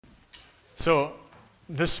So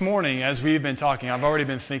this morning, as we've been talking, I've already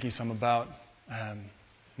been thinking some about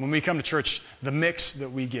when we come to church, the mix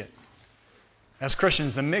that we get. As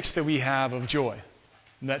Christians, the mix that we have of joy.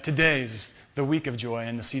 That today is the week of joy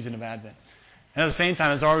and the season of Advent. And at the same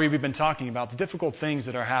time, as already we've been talking about the difficult things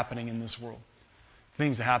that are happening in this world.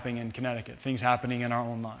 Things happening in Connecticut. Things happening in our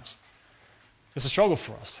own lives. It's a struggle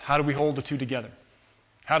for us. How do we hold the two together?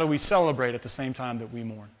 How do we celebrate at the same time that we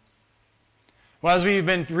mourn? Well, as we've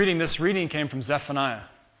been reading, this reading came from Zephaniah.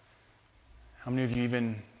 How many of you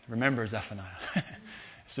even remember Zephaniah?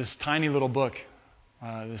 It's this tiny little book,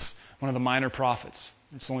 one of the minor prophets.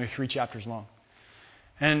 It's only 3 chapters long.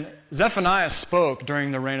 And Zephaniah spoke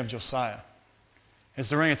during the reign of Josiah. It's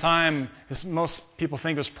during a time, as most people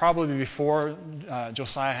think, it was probably before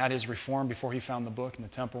Josiah had his reform, before he found the book in the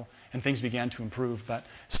temple, and things began to improve. But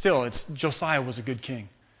still, Josiah was a good king.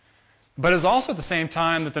 But it was also at the same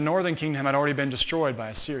time that the northern kingdom had already been destroyed by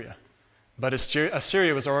Assyria. But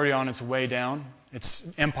Assyria was already on its way down. Its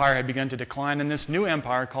empire had begun to decline, and this new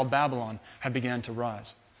empire called Babylon had begun to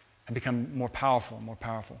rise, had become more powerful and more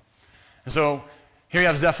powerful. And so here you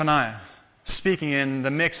have Zephaniah speaking in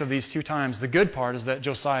the mix of these two times. The good part is that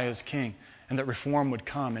Josiah is king, and that reform would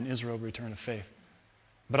come and Israel would return to faith.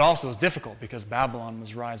 But also it's difficult because Babylon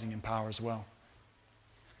was rising in power as well.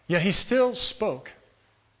 Yet he still spoke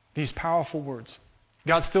these powerful words.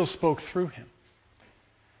 God still spoke through him.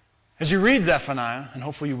 As you read Zephaniah, and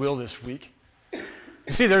hopefully you will this week, you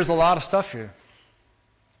see there's a lot of stuff here.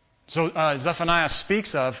 So Zephaniah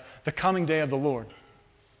speaks of the coming day of the Lord.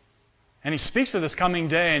 And he speaks of this coming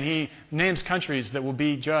day, and he names countries that will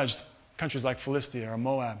be judged, countries like Philistia or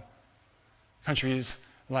Moab, countries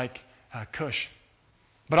like Cush.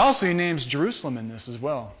 But also he names Jerusalem in this as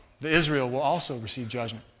well. That Israel will also receive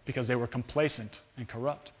judgment because they were complacent and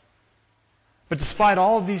corrupt. But despite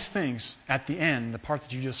all of these things, at the end, the part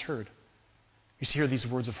that you just heard, you see here these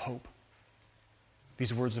words of hope,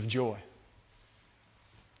 these words of joy.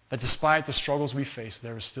 That despite the struggles we face,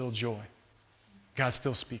 there is still joy. God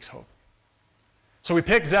still speaks hope. So we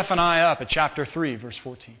pick Zephaniah up at chapter 3, verse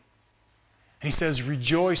 14. And he says,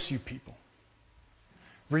 "Rejoice, you people.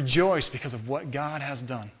 Rejoice because of what God has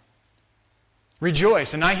done.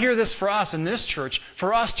 Rejoice." And I hear this for us in this church,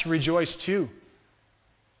 for us to rejoice too.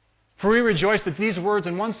 For we rejoice that these words,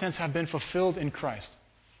 in one sense, have been fulfilled in Christ.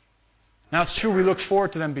 Now, it's true we look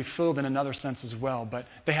forward to them being fulfilled in another sense as well, but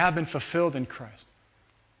they have been fulfilled in Christ.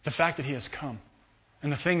 The fact that He has come,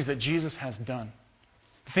 and the things that Jesus has done,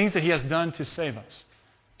 the things that He has done to save us,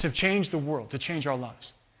 to change the world, to change our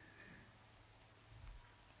lives.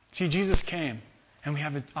 See, Jesus came, and we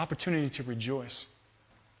have an opportunity to rejoice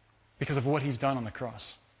because of what He's done on the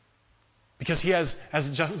cross. Because He has, as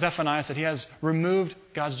Zephaniah said, He has removed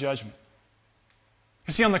God's judgment.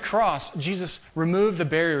 You see, on the cross, Jesus removed the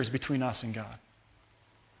barriers between us and God.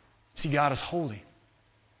 See, God is holy.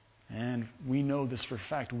 And we know this for a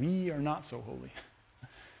fact. We are not so holy.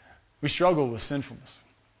 We struggle with sinfulness.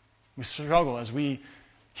 We struggle as we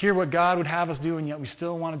hear what God would have us do, and yet we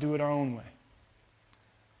still want to do it our own way.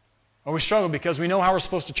 Or we struggle because we know how we're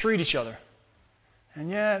supposed to treat each other, and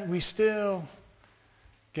yet we still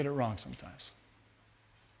get it wrong sometimes.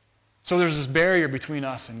 So there's this barrier between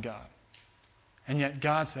us and God. And yet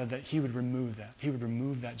God said that He would remove that. He would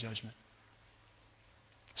remove that judgment.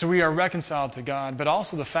 So we are reconciled to God, but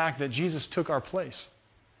also the fact that Jesus took our place.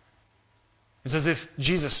 It's as if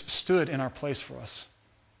Jesus stood in our place for us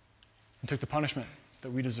and took the punishment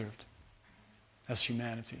that we deserved as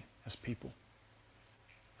humanity, as people.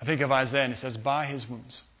 I think of Isaiah, and it says, "By His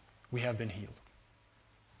wounds we have been healed."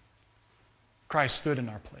 Christ stood in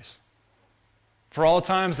our place. For all the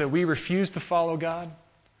times that we refuse to follow God,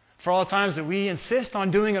 for all the times that we insist on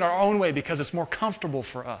doing it our own way because it's more comfortable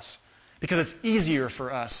for us, because it's easier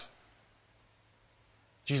for us,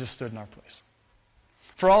 Jesus stood in our place.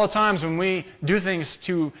 For all the times when we do things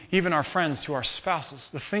to even our friends, to our spouses,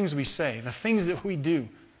 the things we say, the things that we do,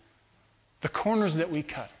 the corners that we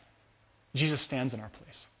cut, Jesus stands in our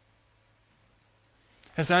place.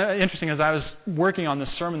 It's interesting, as I was working on this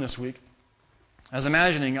sermon this week, I was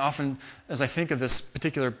imagining, often as I think of this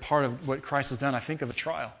particular part of what Christ has done, I think of a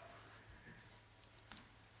trial.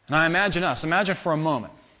 And I imagine for a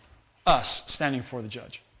moment, us standing before the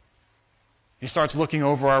judge. He starts looking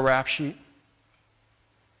over our rap sheet,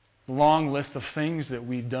 the long list of things that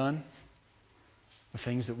we've done, the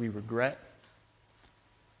things that we regret,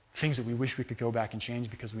 things that we wish we could go back and change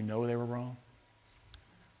because we know they were wrong.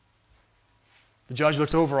 The judge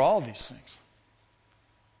looks over all of these things.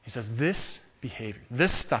 He says, this behavior,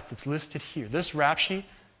 this stuff that's listed here, this rap sheet,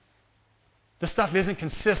 this stuff isn't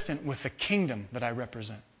consistent with the kingdom that I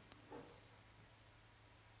represent.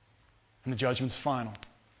 And the judgment's final.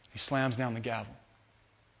 He slams down the gavel.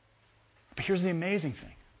 But here's the amazing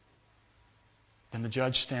thing. Then the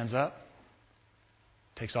judge stands up,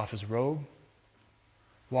 takes off his robe,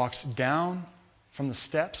 walks down from the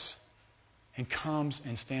steps, and comes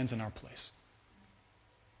and stands in our place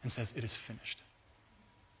and says, "It is finished.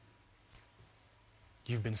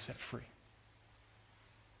 You've been set free.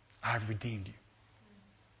 I've redeemed you."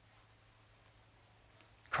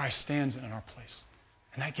 Christ stands in our place.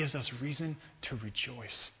 And that gives us reason to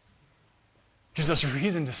rejoice. Gives us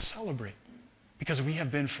reason to celebrate because we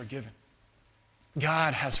have been forgiven.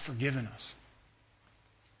 God has forgiven us.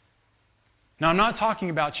 Now, I'm not talking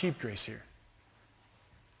about cheap grace here.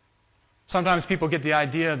 Sometimes people get the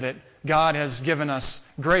idea that God has given us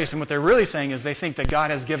grace, and what they're really saying is they think that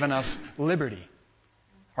God has given us liberty,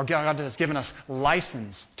 or God has given us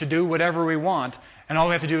license to do whatever we want, and all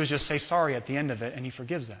we have to do is just say sorry at the end of it, and He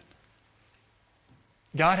forgives that.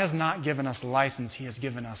 God has not given us license. He has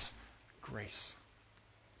given us grace.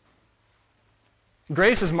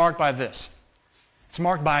 Grace is marked by this. It's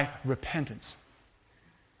marked by repentance.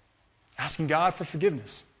 Asking God for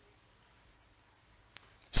forgiveness.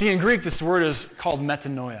 See, in Greek, this word is called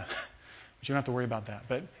metanoia. But you don't have to worry about that.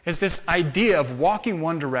 But it's this idea of walking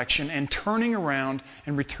one direction and turning around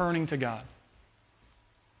and returning to God.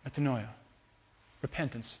 Metanoia.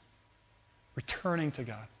 Repentance. Returning to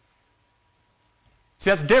God. See,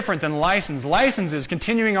 that's different than license. License is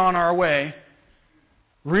continuing on our way,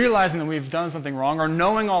 realizing that we've done something wrong, or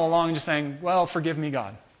knowing all along and just saying, "Well, forgive me,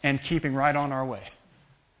 God," and keeping right on our way.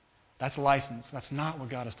 That's license. That's not what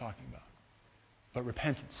God is talking about. But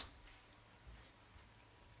repentance.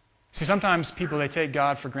 See, sometimes people, they take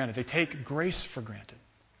God for granted. They take grace for granted.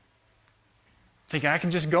 Thinking, I can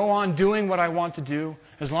just go on doing what I want to do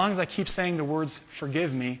as long as I keep saying the words,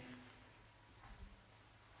 "Forgive me,"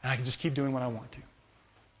 and I can just keep doing what I want to.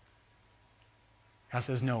 God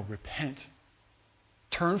says, no, repent.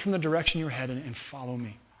 Turn from the direction you're headed and follow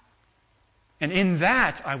me. And in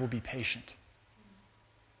that, I will be patient.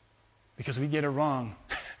 Because we get it wrong.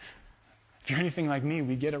 If you're anything like me,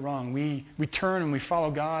 we get it wrong. We turn and we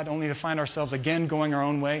follow God only to find ourselves again going our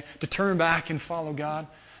own way, to turn back and follow God.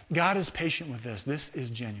 God is patient with this. This is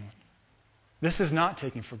genuine. This is not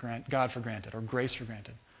taking God for granted or grace for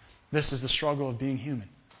granted. This is the struggle of being human.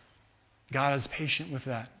 God is patient with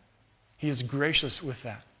that. He is gracious with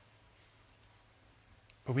that.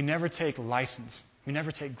 But we never take license. We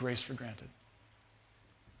never take grace for granted.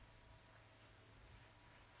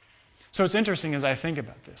 So it's interesting as I think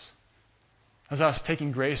about this, as us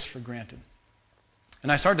taking grace for granted.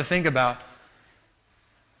 And I start to think about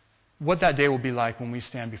what that day will be like when we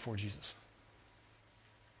stand before Jesus.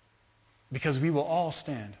 Because we will all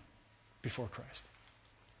stand before Christ.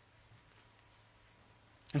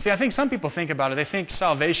 And see, I think some people think about it. They think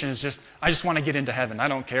salvation is just, I just want to get into heaven. I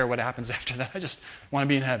don't care what happens after that. I just want to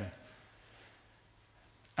be in heaven.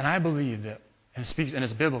 And I believe that, and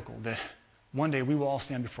it's biblical, that one day we will all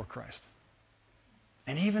stand before Christ.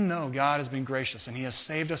 And even though God has been gracious and He has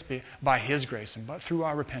saved us by His grace and through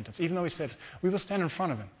our repentance, even though He saved us, we will stand in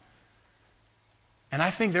front of Him. And I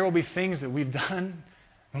think there will be things that we've done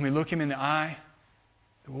when we look Him in the eye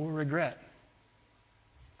that we'll regret.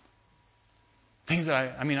 Things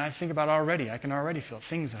that I think about already. I can already feel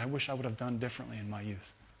things that I wish I would have done differently in my youth.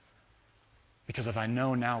 Because if I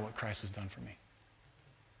know now what Christ has done for me.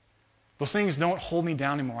 Those things don't hold me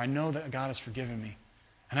down anymore. I know that God has forgiven me.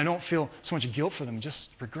 And I don't feel so much guilt for them, just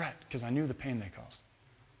regret, because I knew the pain they caused.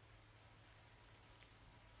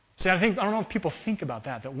 See, I don't know if people think about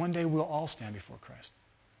that one day we'll all stand before Christ.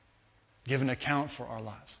 Give an account for our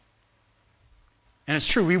lives. And it's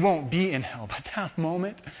true, we won't be in hell, but that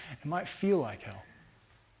moment, it might feel like hell.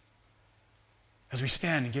 As we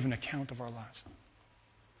stand and give an account of our lives.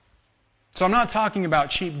 So I'm not talking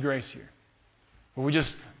about cheap grace here, where we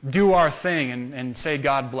just do our thing and say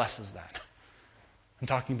God blesses that. I'm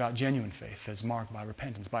talking about genuine faith that's marked by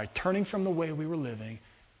repentance, by turning from the way we were living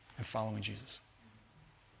and following Jesus.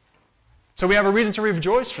 So we have a reason to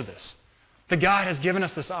rejoice for this, that God has given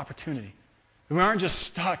us this opportunity. We aren't just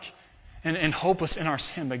stuck and hopeless in our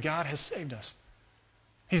sin, but God has saved us.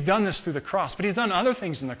 He's done this through the cross, but He's done other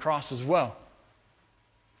things in the cross as well.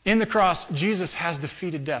 In the cross, Jesus has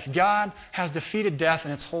defeated death. God has defeated death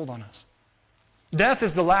and its hold on us. Death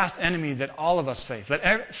is the last enemy that all of us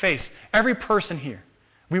face. Every person here,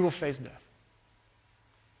 we will face death.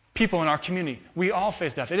 People in our community, we all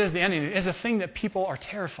face death. It is the enemy. It is a thing that people are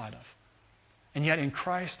terrified of. And yet in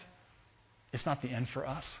Christ, it's not the end for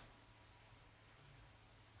us.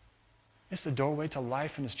 It's the doorway to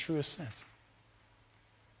life in its truest sense.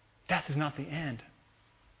 Death is not the end.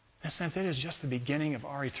 In a sense, it is just the beginning of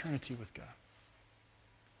our eternity with God.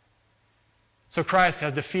 So Christ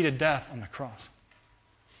has defeated death on the cross.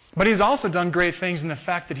 But He's also done great things in the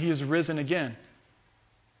fact that He has risen again.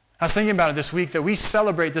 I was thinking about it this week that we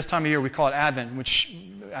celebrate this time of year, we call it Advent, which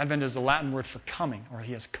Advent is the Latin word for coming, or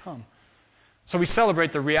He has come. So we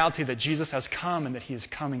celebrate the reality that Jesus has come and that He is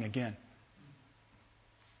coming again.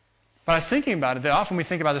 But I was thinking about it that often we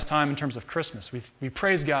think about this time in terms of Christmas. We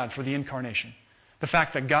praise God for the incarnation. The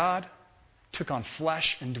fact that God took on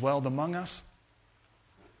flesh and dwelled among us.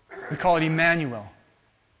 We call it Emmanuel,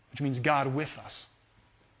 which means God with us.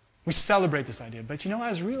 We celebrate this idea. But I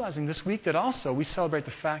was realizing this week that also we celebrate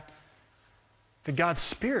the fact that God's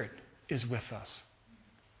Spirit is with us.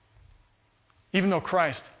 Even though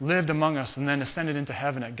Christ lived among us and then ascended into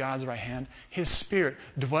heaven at God's right hand, His Spirit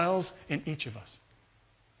dwells in each of us.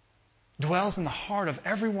 Dwells in the heart of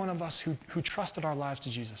every one of us who trusted our lives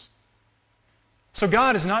to Jesus. So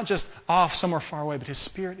God is not just off somewhere far away, but His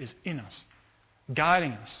Spirit is in us,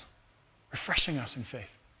 guiding us, refreshing us in faith.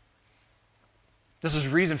 This is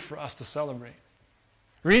reason for us to celebrate.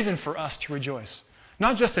 Reason for us to rejoice.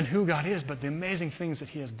 Not just in who God is, but the amazing things that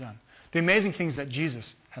He has done. The amazing things that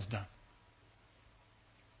Jesus has done.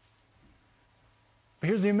 But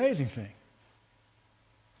here's the amazing thing.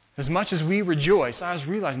 As much as we rejoice, I was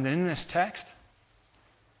realizing that in this text,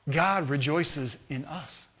 God rejoices in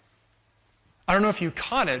us. I don't know if you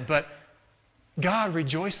caught it, but God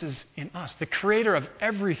rejoices in us. The creator of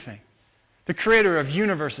everything. The creator of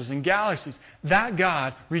universes and galaxies. That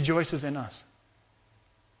God rejoices in us.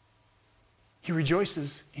 He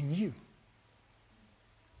rejoices in you.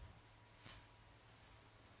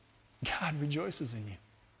 God rejoices in you.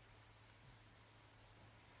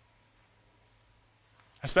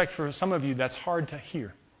 I suspect for some of you that's hard to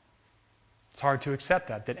hear. It's hard to accept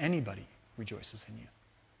that anybody rejoices in you.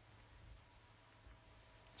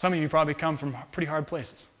 Some of you probably come from pretty hard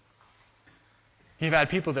places. You've had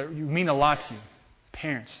people that you mean a lot to you.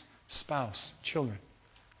 Parents, spouse, children,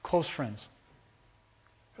 close friends.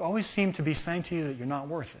 Who always seem to be saying to you that you're not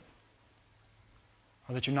worth it.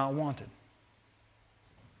 Or that you're not wanted.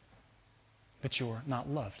 That you're not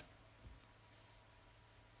loved.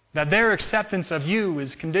 That their acceptance of you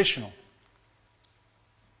is conditional.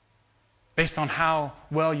 Based on how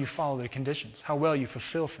well you follow the conditions. How well you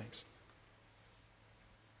fulfill things.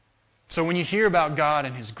 So when you hear about God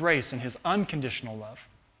and His grace and His unconditional love,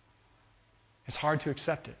 it's hard to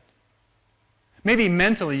accept it. Maybe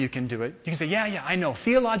mentally you can do it. You can say, yeah, I know.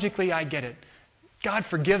 Theologically, I get it. God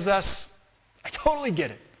forgives us. I totally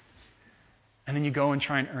get it. And then you go and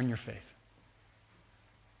try and earn your faith.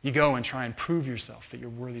 You go and try and prove yourself that you're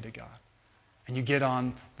worthy to God. And you get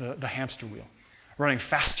on the hamster wheel, running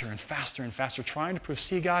faster and faster and faster, trying to prove,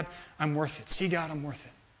 see God, I'm worth it. See God, I'm worth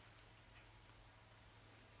it.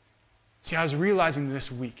 See, I was realizing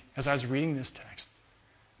this week, as I was reading this text,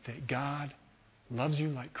 that God loves you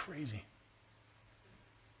like crazy.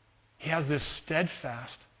 He has this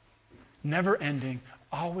steadfast, never-ending,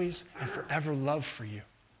 always and forever love for you.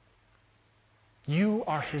 You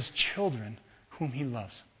are His children whom He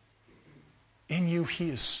loves. In you, He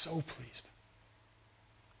is so pleased.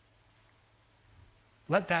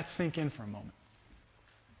 Let that sink in for a moment.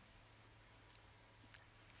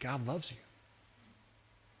 God loves you.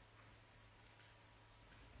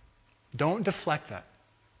 Don't deflect that.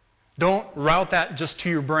 Don't route that just to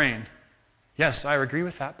your brain. Yes, I agree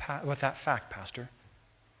with that fact, Pastor.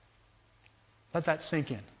 Let that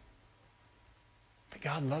sink in. That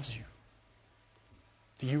God loves you.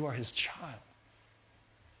 That you are His child.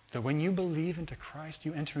 That when you believe into Christ,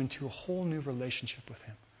 you enter into a whole new relationship with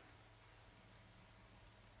Him.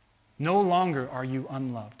 No longer are you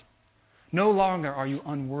unloved. No longer are you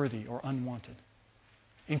unworthy or unwanted.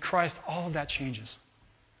 In Christ, all of that changes.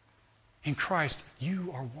 In Christ,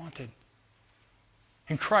 you are wanted.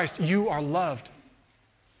 In Christ, you are loved.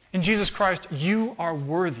 In Jesus Christ, you are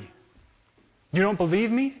worthy. You don't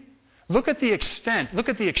believe me? Look at the extent, look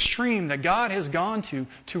at the extreme that God has gone to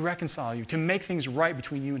reconcile you, to make things right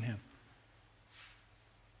between you and Him.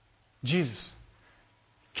 Jesus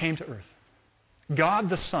came to earth. God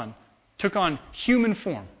the Son took on human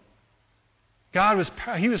form.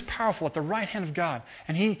 He was powerful at the right hand of God,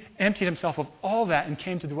 and He emptied Himself of all that and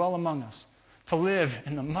came to dwell among us, to live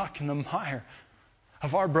in the muck and the mire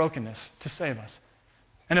of our brokenness to save us.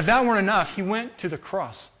 And if that weren't enough, He went to the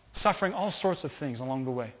cross, suffering all sorts of things along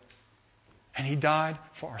the way. And He died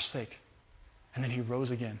for our sake. And then He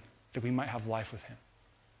rose again, that we might have life with Him.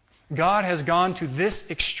 God has gone to this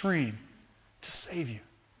extreme to save you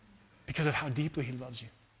because of how deeply He loves you.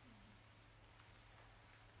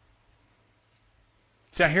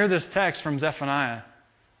 See, I hear this text from Zephaniah,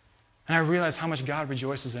 And I realize how much God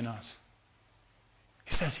rejoices in us.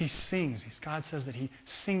 He says he sings. God says that he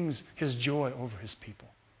sings his joy over his people.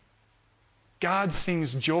 God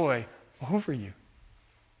sings joy over you.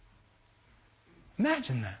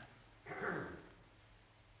 Imagine that.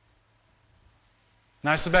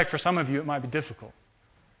 Now, I suspect for some of you it might be difficult.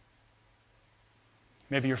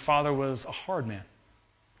 Maybe your father was a hard man.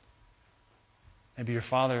 Maybe your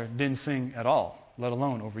father didn't sing at all, let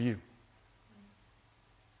alone over you.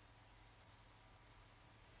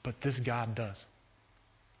 But this God does.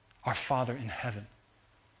 Our Father in heaven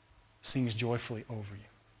sings joyfully over you.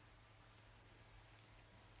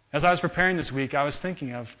 As I was preparing this week, I was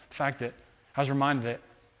thinking of the fact that I was reminded that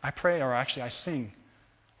I sing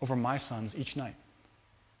over my sons each night.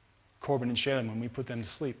 Corbin and Shaylin, when we put them to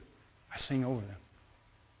sleep, I sing over them.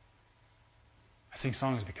 I sing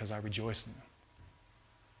songs because I rejoice in them.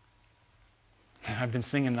 And I've been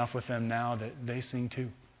singing enough with them now that they sing too.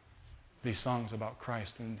 These songs about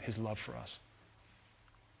Christ and his love for us.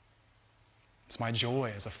 It's my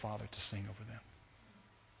joy as a father to sing over them.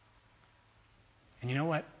 And you know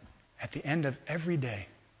what? At the end of every day,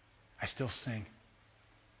 I still sing.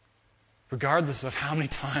 Regardless of how many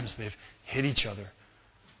times they've hit each other,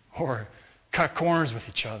 or cut corners with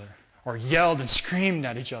each other, or yelled and screamed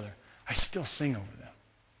at each other, I still sing over them.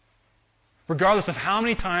 Regardless of how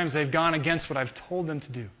many times they've gone against what I've told them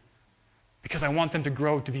to do. Because I want them to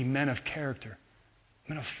grow to be men of character,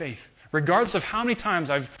 men of faith. Regardless of how many times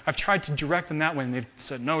I've tried to direct them that way and they've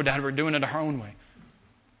said, no, Dad, we're doing it our own way.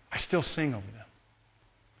 I still sing over them.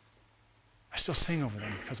 I still sing over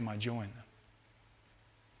them because of my joy in them.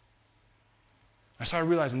 I started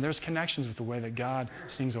realizing there's connections with the way that God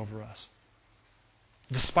sings over us.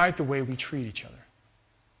 Despite the way we treat each other.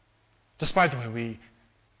 Despite the way we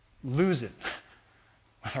lose it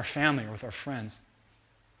with our family or with our friends.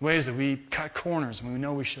 Ways that we cut corners when we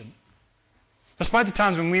know we shouldn't. Despite the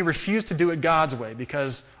times when we refuse to do it God's way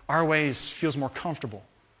because our way feels more comfortable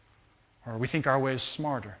or we think our way is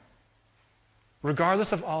smarter.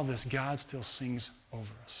 Regardless of all this, God still sings over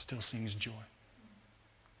us, still sings joy.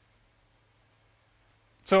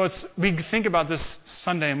 So we think about this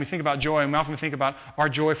Sunday and we think about joy and we often think about our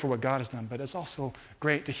joy for what God has done. But it's also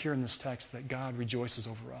great to hear in this text that God rejoices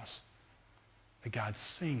over us. That God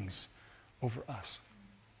sings over us.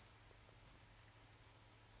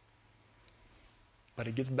 But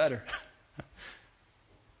it gets better.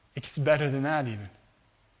 It gets better than that even.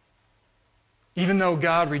 Even though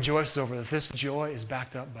God rejoices over it, this joy is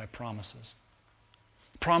backed up by promises.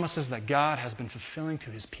 Promises that God has been fulfilling to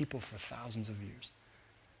his people for thousands of years.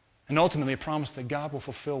 And ultimately a promise that God will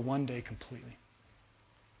fulfill one day completely.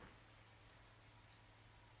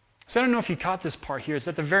 So I don't know if you caught this part here. It's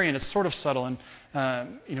at the very end. It's sort of subtle,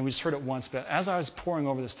 and we just heard it once. But as I was poring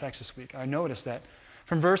over this text this week, I noticed that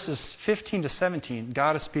from verses 15 to 17,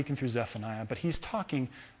 God is speaking through Zephaniah, but he's talking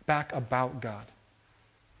back about God.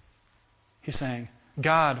 He's saying,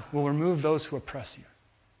 God will remove those who oppress you.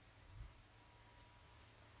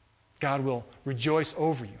 God will rejoice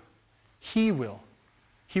over you. He will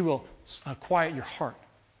quiet your heart.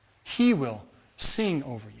 He will sing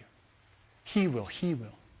over you. He will.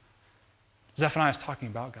 Zephaniah is talking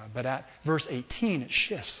about God, but at verse 18 it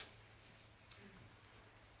shifts.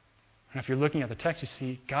 And if you're looking at the text, you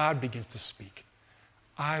see God begins to speak.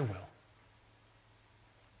 I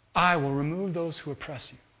will remove those who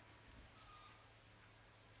oppress you.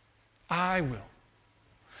 I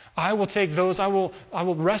will take those, I will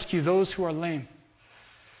rescue those who are lame.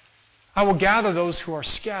 I will gather those who are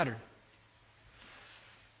scattered.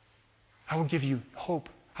 I will give you hope.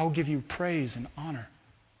 I will give you praise and honor.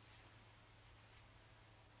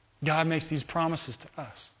 God makes these promises to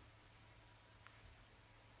us.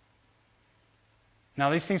 Now,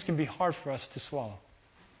 these things can be hard for us to swallow.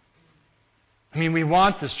 I mean, we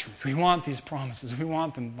want this truth. We want these promises. We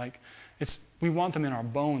want them we want them in our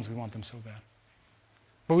bones. We want them so bad.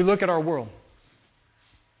 But we look at our world.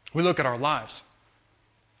 We look at our lives.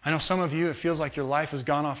 I know some of you, it feels like your life has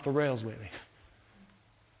gone off the rails lately.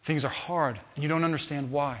 Things are hard, and you don't understand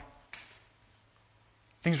why.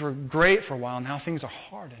 Things were great for a while, now things are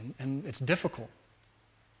hard, and it's difficult.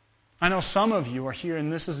 I know some of you are here,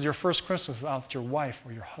 and this is your first Christmas without your wife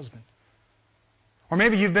or your husband. Or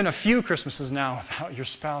maybe you've been a few Christmases now without your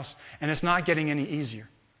spouse, and it's not getting any easier.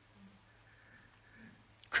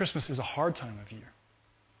 Christmas is a hard time of year.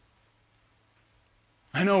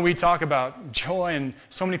 I know we talk about joy, and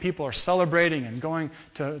so many people are celebrating and going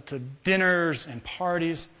to dinners and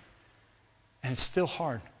parties, and it's still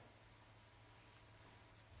hard.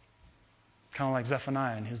 Kind of like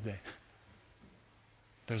Zephaniah in his day.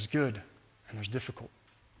 There's good and there's difficult.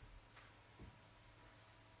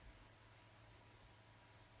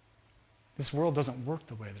 This world doesn't work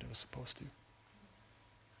the way that it was supposed to.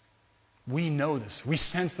 We know this. We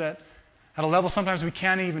sense that at a level sometimes we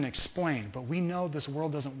can't even explain, but we know this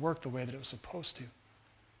world doesn't work the way that it was supposed to.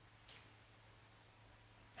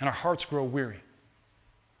 And our hearts grow weary.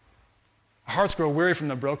 Our hearts grow weary from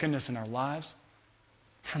the brokenness in our lives,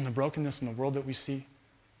 from the brokenness in the world that we see.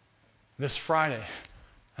 This Friday,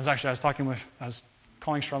 I was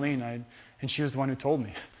calling Charlene, and she was the one who told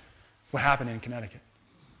me what happened in Connecticut.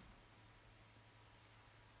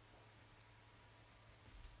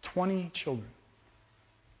 20 children,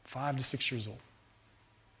 5 to 6 years old,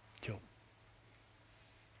 killed.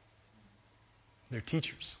 Their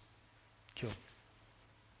teachers killed.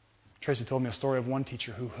 Tracy told me a story of one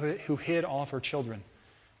teacher who hid all of her children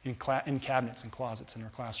in cabinets and closets in her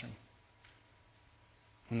classroom.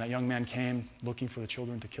 When that young man came looking for the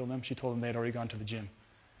children to kill them, she told him they had already gone to the gym,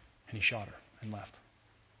 and he shot her and left,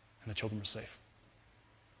 and the children were safe.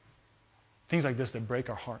 Things like this that break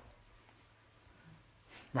our heart.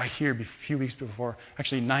 Right here, a few weeks before,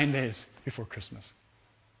 actually 9 days before Christmas.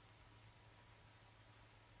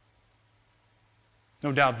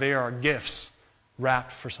 No doubt there are gifts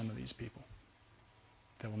wrapped for some of these people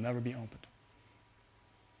that will never be opened.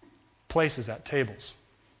 Places at tables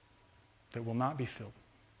that will not be filled.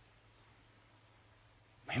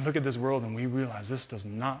 We look at this world and we realize this does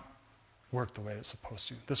not work the way it's supposed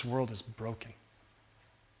to. This world is broken.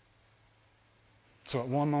 So at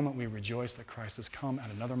one moment we rejoice that Christ has come.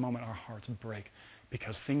 At another moment our hearts break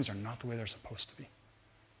because things are not the way they're supposed to be.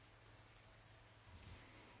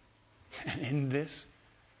 And in this,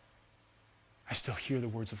 I still hear the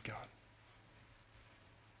words of God.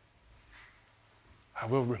 I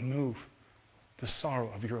will remove the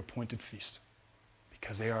sorrow of your appointed feast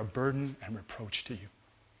because they are a burden and reproach to you.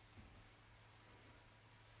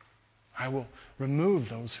 I will remove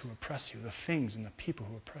those who oppress you, the things and the people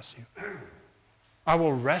who oppress you. I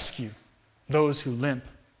will rescue those who limp.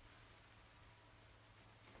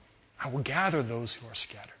 I will gather those who are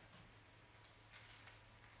scattered.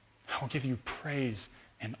 I will give you praise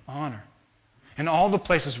and honor in all the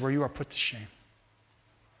places where you are put to shame.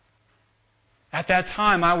 At that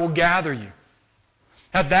time, I will gather you.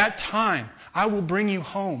 At that time, I will bring you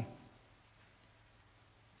home.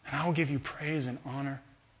 And I will give you praise and honor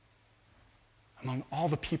among all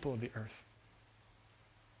the people of the earth.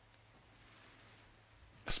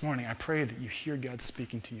 This morning, I pray that you hear God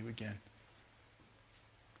speaking to you again.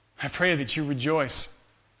 I pray that you rejoice,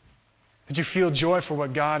 that you feel joy for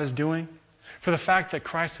what God is doing, for the fact that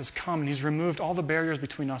Christ has come and He's removed all the barriers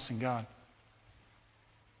between us and God.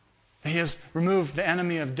 That He has removed the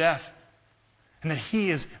enemy of death, and that He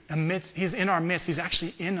is in our midst. He's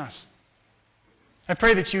actually in us. I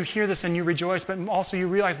pray that you hear this and you rejoice, but also you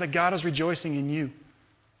realize that God is rejoicing in you.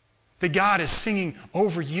 That God is singing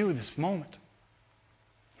over you this moment.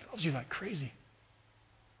 He loves you like crazy.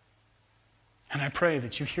 And I pray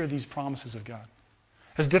that you hear these promises of God.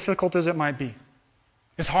 As difficult as it might be,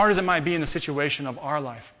 as hard as it might be in the situation of our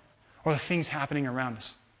life or the things happening around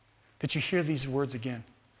us, that you hear these words again,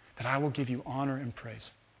 that I will give you honor and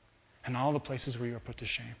praise in all the places where you are put to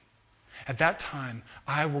shame. At that time,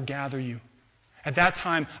 I will gather you. At that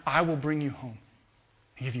time, I will bring you home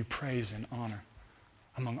and give you praise and honor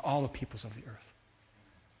among all the peoples of the earth.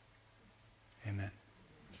 Amen.